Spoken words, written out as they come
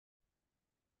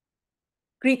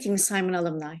Greetings, Simon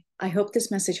alumni. I hope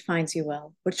this message finds you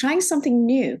well. We're trying something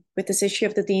new with this issue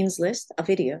of the Dean's List, a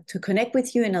video, to connect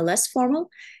with you in a less formal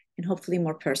and hopefully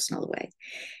more personal way.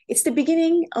 It's the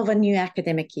beginning of a new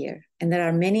academic year, and there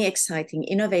are many exciting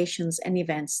innovations and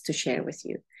events to share with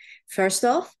you. First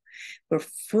off, we've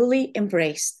fully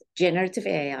embraced generative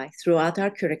AI throughout our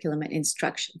curriculum and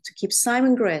instruction to keep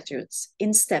Simon graduates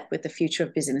in step with the future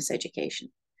of business education.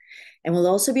 And we'll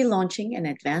also be launching an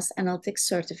advanced analytics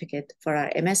certificate for our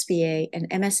MSBA and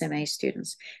MSMA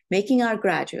students, making our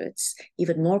graduates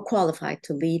even more qualified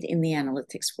to lead in the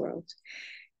analytics world.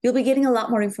 You'll be getting a lot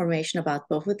more information about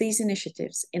both of these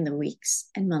initiatives in the weeks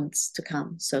and months to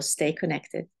come, so stay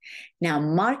connected. Now,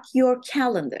 mark your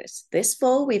calendars. This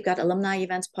fall, we've got alumni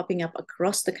events popping up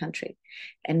across the country,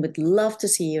 and we'd love to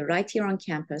see you right here on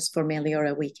campus for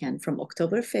Meliora Weekend from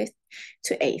October 5th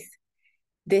to 8th.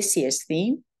 This year's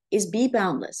theme is Be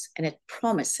Boundless, and it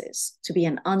promises to be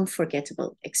an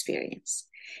unforgettable experience.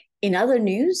 In other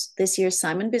news, this year's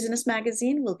Simon Business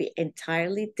Magazine will be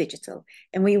entirely digital,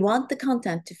 and we want the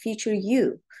content to feature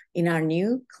you in our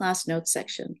new class notes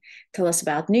section. Tell us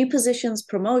about new positions,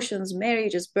 promotions,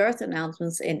 marriages, birth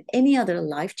announcements, and any other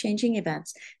life-changing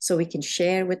events so we can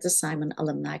share with the Simon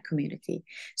alumni community.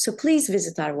 So please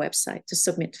visit our website to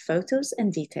submit photos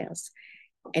and details.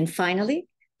 And finally,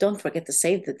 don't forget to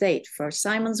save the date for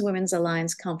Simon's Women's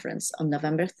Alliance Conference on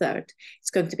November 3rd.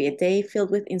 It's going to be a day filled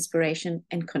with inspiration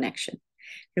and connection.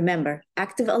 Remember,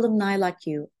 active alumni like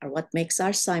you are what makes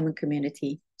our Simon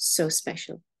community so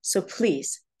special. So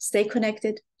please stay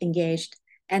connected, engaged,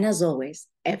 and as always,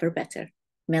 ever better.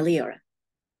 Meliora.